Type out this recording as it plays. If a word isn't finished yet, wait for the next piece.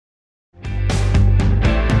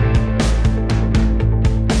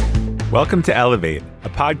Welcome to Elevate, a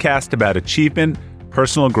podcast about achievement,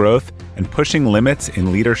 personal growth, and pushing limits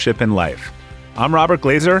in leadership and life. I'm Robert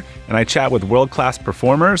Glazer, and I chat with world-class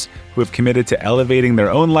performers who have committed to elevating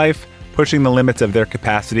their own life, pushing the limits of their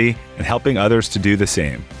capacity, and helping others to do the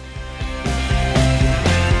same.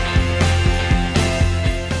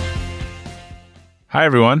 Hi,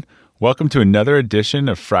 everyone. Welcome to another edition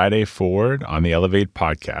of Friday Forward on the Elevate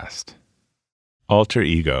podcast. Alter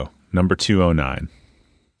Ego, number 209.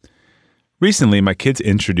 Recently, my kids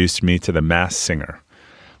introduced me to The Masked Singer.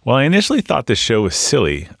 While I initially thought this show was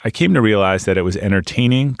silly, I came to realize that it was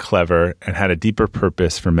entertaining, clever, and had a deeper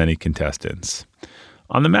purpose for many contestants.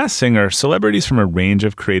 On The Masked Singer, celebrities from a range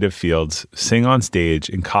of creative fields sing on stage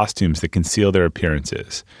in costumes that conceal their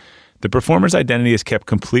appearances. The performer's identity is kept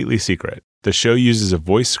completely secret. The show uses a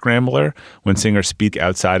voice scrambler when singers speak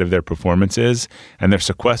outside of their performances, and they're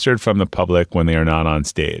sequestered from the public when they are not on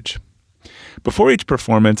stage. Before each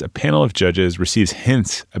performance, a panel of judges receives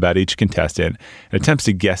hints about each contestant and attempts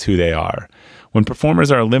to guess who they are. When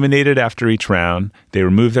performers are eliminated after each round, they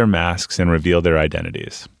remove their masks and reveal their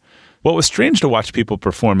identities. While it was strange to watch people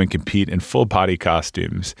perform and compete in full-body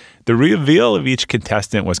costumes, the reveal of each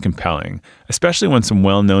contestant was compelling, especially when some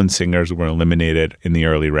well-known singers were eliminated in the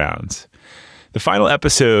early rounds. The final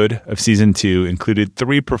episode of Season 2 included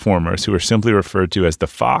 3 performers who were simply referred to as the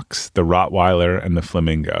Fox, the Rottweiler, and the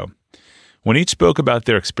Flamingo. When each spoke about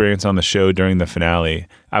their experience on the show during the finale,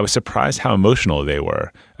 I was surprised how emotional they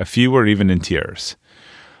were. A few were even in tears.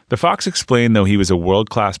 The Fox explained though he was a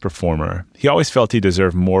world-class performer, he always felt he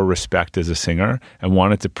deserved more respect as a singer and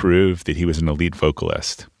wanted to prove that he was an elite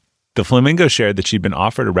vocalist. The Flamingo shared that she'd been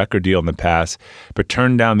offered a record deal in the past, but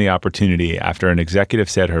turned down the opportunity after an executive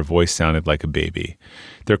said her voice sounded like a baby.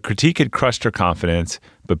 Their critique had crushed her confidence,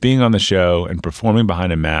 but being on the show and performing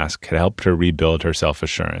behind a mask had helped her rebuild her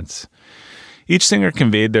self-assurance. Each singer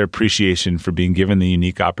conveyed their appreciation for being given the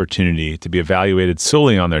unique opportunity to be evaluated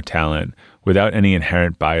solely on their talent without any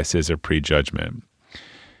inherent biases or prejudgment.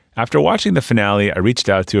 After watching the finale, I reached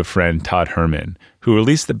out to a friend, Todd Herman, who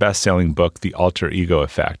released the best-selling book, The Alter Ego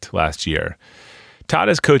Effect, last year. Todd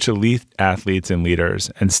has coached elite athletes and leaders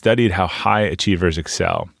and studied how high achievers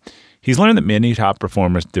excel. He's learned that many top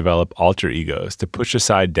performers develop alter egos to push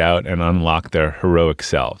aside doubt and unlock their heroic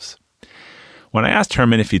selves. When I asked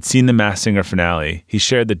Herman if he'd seen the Masked Singer finale, he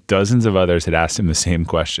shared that dozens of others had asked him the same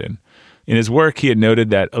question. In his work, he had noted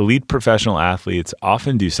that elite professional athletes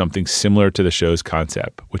often do something similar to the show's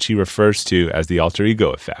concept, which he refers to as the alter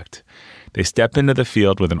ego effect. They step into the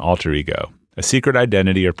field with an alter ego, a secret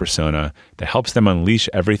identity or persona that helps them unleash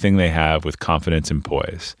everything they have with confidence and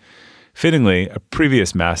poise. Fittingly, a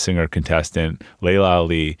previous Masked Singer contestant, Layla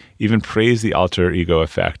Ali, even praised the alter ego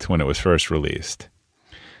effect when it was first released.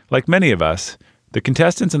 Like many of us, the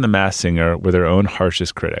contestants in The Masked Singer were their own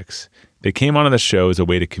harshest critics. They came onto the show as a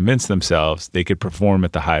way to convince themselves they could perform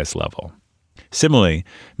at the highest level. Similarly,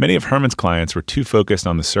 many of Herman's clients were too focused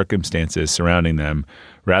on the circumstances surrounding them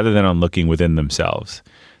rather than on looking within themselves.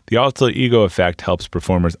 The alter ego effect helps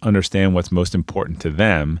performers understand what's most important to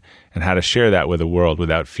them and how to share that with the world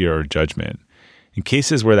without fear or judgment. In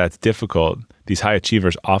cases where that's difficult, these high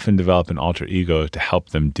achievers often develop an alter ego to help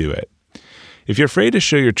them do it. If you're afraid to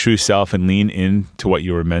show your true self and lean into what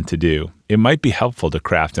you were meant to do, it might be helpful to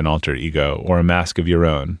craft an alter ego or a mask of your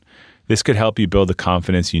own. This could help you build the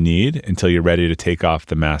confidence you need until you're ready to take off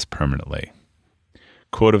the mask permanently.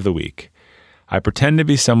 Quote of the week: I pretend to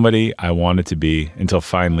be somebody I wanted to be until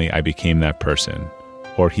finally I became that person,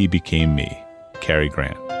 or he became me. Cary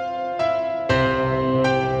Grant.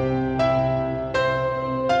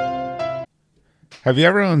 Have you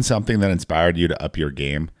ever owned something that inspired you to up your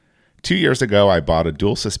game? 2 years ago, I bought a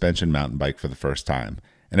dual suspension mountain bike for the first time,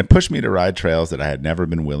 and it pushed me to ride trails that I had never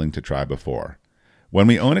been willing to try before. When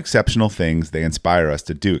we own exceptional things, they inspire us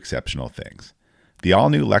to do exceptional things. The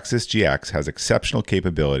all-new Lexus GX has exceptional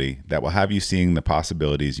capability that will have you seeing the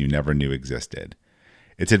possibilities you never knew existed.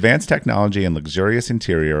 Its advanced technology and luxurious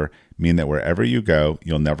interior mean that wherever you go,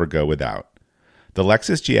 you'll never go without. The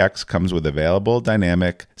Lexus GX comes with available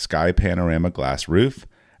dynamic sky panorama glass roof,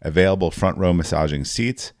 available front-row massaging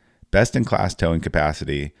seats, best-in-class towing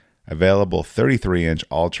capacity, available 33-inch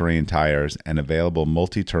all-terrain tires, and available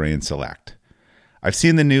multi-terrain select. I've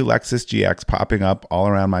seen the new Lexus GX popping up all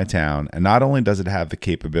around my town, and not only does it have the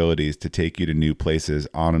capabilities to take you to new places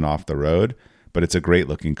on and off the road, but it's a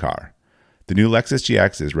great-looking car. The new Lexus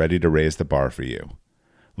GX is ready to raise the bar for you.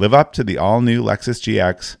 Live up to the all-new Lexus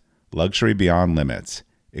GX, luxury beyond limits.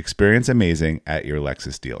 Experience amazing at your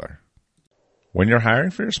Lexus dealer. When you're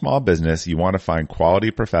hiring for your small business, you want to find quality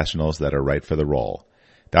professionals that are right for the role.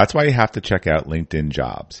 That's why you have to check out LinkedIn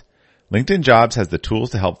Jobs. LinkedIn Jobs has the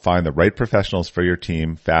tools to help find the right professionals for your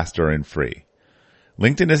team faster and free.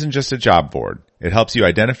 LinkedIn isn't just a job board. It helps you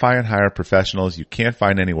identify and hire professionals you can't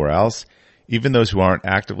find anywhere else, even those who aren't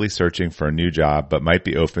actively searching for a new job but might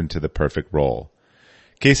be open to the perfect role.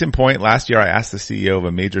 Case in point, last year I asked the CEO of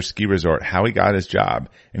a major ski resort how he got his job,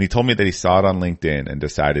 and he told me that he saw it on LinkedIn and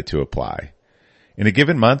decided to apply. In a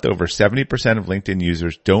given month, over 70% of LinkedIn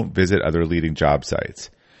users don't visit other leading job sites.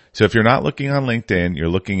 So if you're not looking on LinkedIn, you're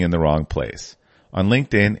looking in the wrong place. On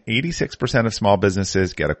LinkedIn, 86% of small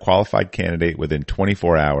businesses get a qualified candidate within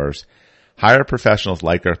 24 hours. Hire professionals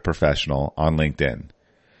like a professional on LinkedIn.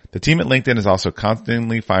 The team at LinkedIn is also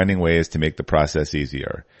constantly finding ways to make the process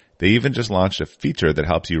easier. They even just launched a feature that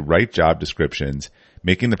helps you write job descriptions,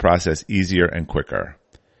 making the process easier and quicker.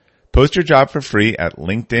 Post your job for free at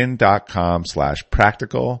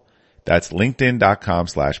linkedin.com/practical. That's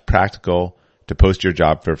linkedin.com/practical to post your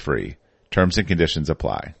job for free. Terms and conditions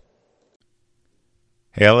apply.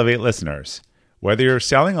 Hey, Elevate listeners. Whether you're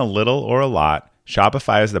selling a little or a lot,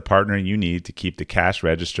 Shopify is the partner you need to keep the cash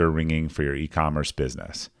register ringing for your e-commerce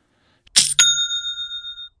business.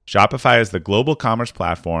 Shopify is the global commerce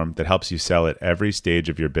platform that helps you sell at every stage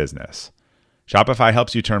of your business. Shopify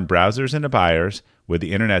helps you turn browsers into buyers with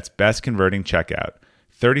the internet's best converting checkout,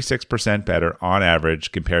 36% better on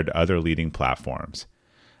average compared to other leading platforms.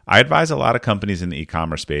 I advise a lot of companies in the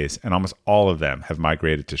e-commerce space, and almost all of them have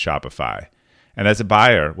migrated to Shopify. And as a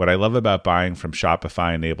buyer, what I love about buying from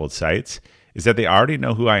Shopify-enabled sites is that they already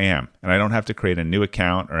know who I am, and I don't have to create a new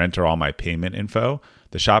account or enter all my payment info.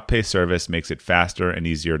 The Shop Pay service makes it faster and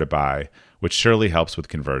easier to buy, which surely helps with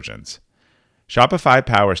conversions. Shopify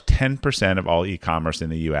powers 10% of all e-commerce in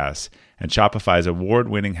the US, and Shopify's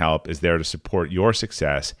award-winning help is there to support your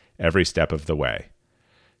success every step of the way.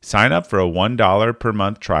 Sign up for a $1 per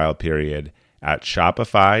month trial period at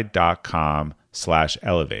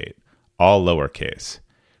shopify.com/elevate, all lowercase.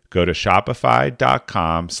 Go to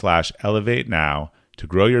shopify.com/elevate now to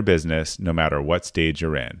grow your business no matter what stage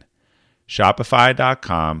you're in.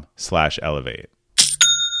 Shopify.com/elevate.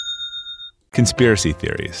 Conspiracy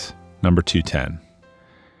theories, number 210.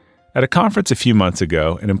 At a conference a few months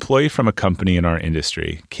ago, an employee from a company in our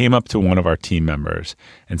industry came up to one of our team members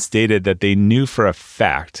and stated that they knew for a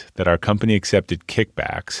fact that our company accepted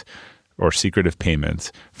kickbacks, or secretive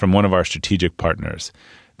payments, from one of our strategic partners.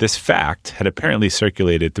 This fact had apparently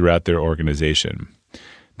circulated throughout their organization.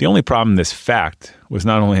 The only problem, this fact was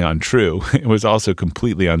not only untrue, it was also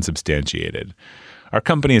completely unsubstantiated. Our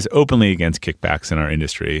company is openly against kickbacks in our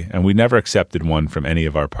industry, and we never accepted one from any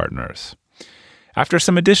of our partners. After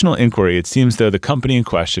some additional inquiry, it seems though the company in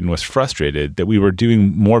question was frustrated that we were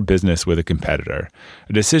doing more business with a competitor,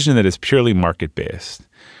 a decision that is purely market-based.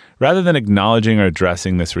 Rather than acknowledging or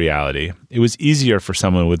addressing this reality, it was easier for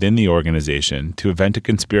someone within the organization to invent a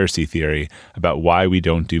conspiracy theory about why we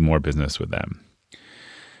don't do more business with them.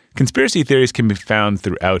 Conspiracy theories can be found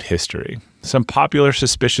throughout history. Some popular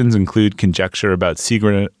suspicions include conjecture about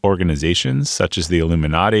secret organizations such as the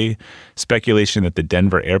Illuminati, speculation that the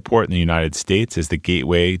Denver airport in the United States is the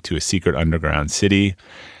gateway to a secret underground city,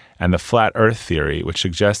 and the flat earth theory, which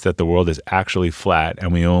suggests that the world is actually flat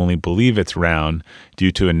and we only believe it's round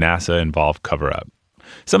due to a NASA-involved cover-up.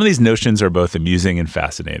 Some of these notions are both amusing and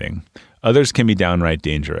fascinating. Others can be downright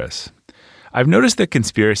dangerous. I've noticed that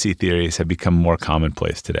conspiracy theories have become more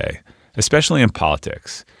commonplace today, especially in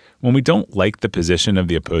politics. When we don't like the position of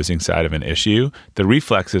the opposing side of an issue, the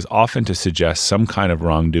reflex is often to suggest some kind of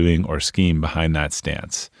wrongdoing or scheme behind that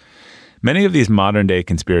stance. Many of these modern-day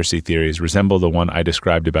conspiracy theories resemble the one I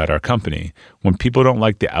described about our company. When people don't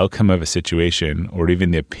like the outcome of a situation or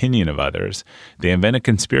even the opinion of others, they invent a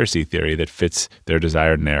conspiracy theory that fits their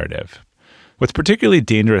desired narrative. What's particularly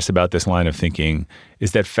dangerous about this line of thinking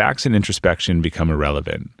is that facts and introspection become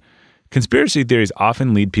irrelevant. Conspiracy theories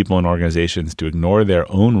often lead people and organizations to ignore their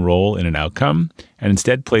own role in an outcome and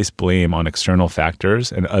instead place blame on external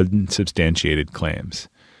factors and unsubstantiated claims.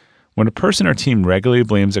 When a person or team regularly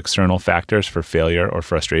blames external factors for failure or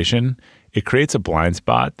frustration, it creates a blind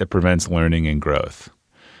spot that prevents learning and growth.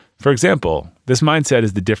 For example, this mindset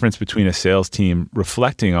is the difference between a sales team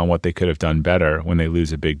reflecting on what they could have done better when they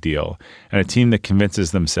lose a big deal and a team that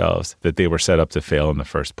convinces themselves that they were set up to fail in the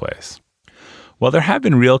first place. While there have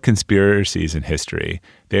been real conspiracies in history,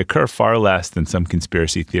 they occur far less than some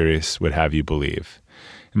conspiracy theorists would have you believe.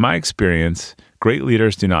 In my experience, great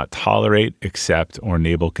leaders do not tolerate, accept, or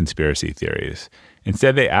enable conspiracy theories.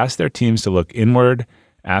 Instead, they ask their teams to look inward,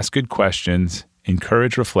 ask good questions,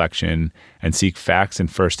 encourage reflection, and seek facts and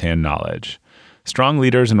firsthand knowledge. Strong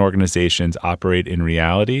leaders and organizations operate in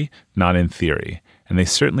reality, not in theory, and they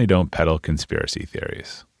certainly don't peddle conspiracy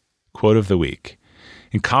theories. Quote of the week: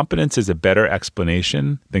 Incompetence is a better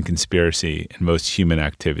explanation than conspiracy in most human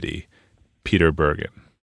activity. Peter Bergen.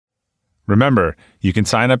 Remember, you can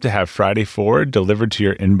sign up to have Friday Forward delivered to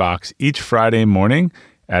your inbox each Friday morning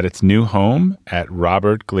at its new home at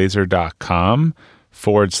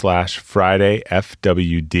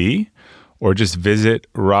robertglazer.com/FridayFWD, or just visit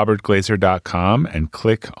robertglazer.com and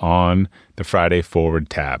click on the Friday Forward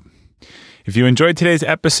tab. If you enjoyed today's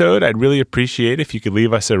episode, I'd really appreciate if you could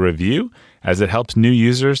leave us a review, as it helps new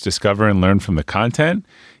users discover and learn from the content.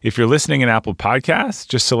 If you're listening in Apple Podcasts,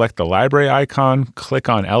 just select the library icon, click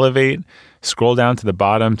on Elevate, scroll down to the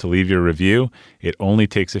bottom to leave your review. It only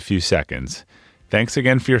takes a few seconds. Thanks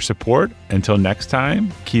again for your support. Until next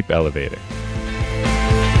time, keep elevating.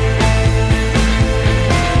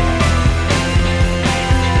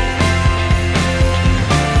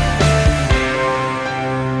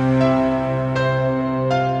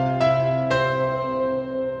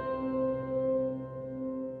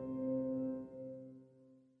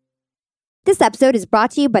 This episode is brought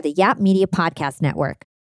to you by the Yap Media Podcast Network.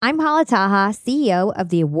 I'm Hala Taha, CEO of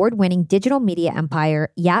the award-winning digital media empire,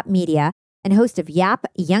 Yap Media, and host of Yap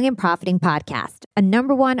Young and Profiting Podcast, a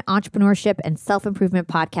 #1 entrepreneurship and self-improvement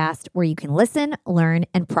podcast where you can listen, learn,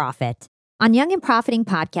 and profit. On Young and Profiting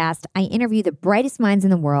Podcast, I interview the brightest minds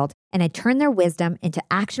in the world, and I turn their wisdom into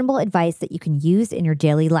actionable advice that you can use in your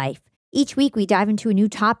daily life. Each week, we dive into a new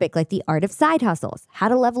topic like the art of side hustles, how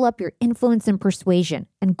to level up your influence and persuasion,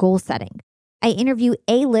 and goal setting. I interview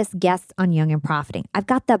A-list guests on Young and Profiting. I've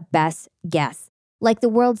got the best guests, like the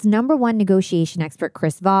world's #1 negotiation expert,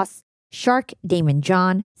 Chris Voss, Shark Damon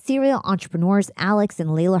John, serial entrepreneurs Alex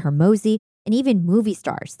and Layla Hermosi, and even movie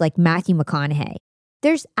stars like Matthew McConaughey.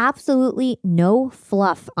 There's absolutely no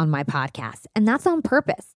fluff on my podcast, and that's on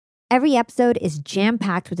purpose. Every episode is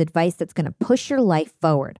jam-packed with advice that's going to push your life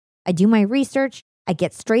forward. I do my research, I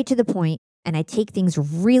get straight to the point, and I take things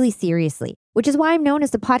really seriously, which is why I'm known as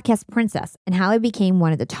the podcast princess and how I became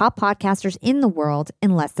one of the top podcasters in the world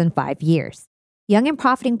in less than 5 years. Young and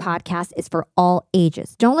Profiting Podcast is for all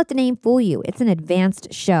ages. Don't let the name fool you. It's an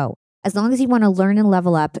advanced show. As long as you want to learn and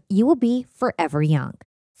level up, you will be forever young.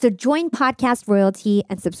 So join Podcast Royalty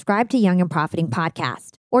and subscribe to Young and Profiting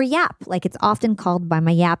Podcast, or YAP, like it's often called by my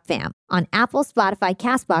YAP fam, on Apple, Spotify,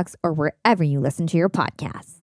 CastBox, or wherever you listen to your podcasts.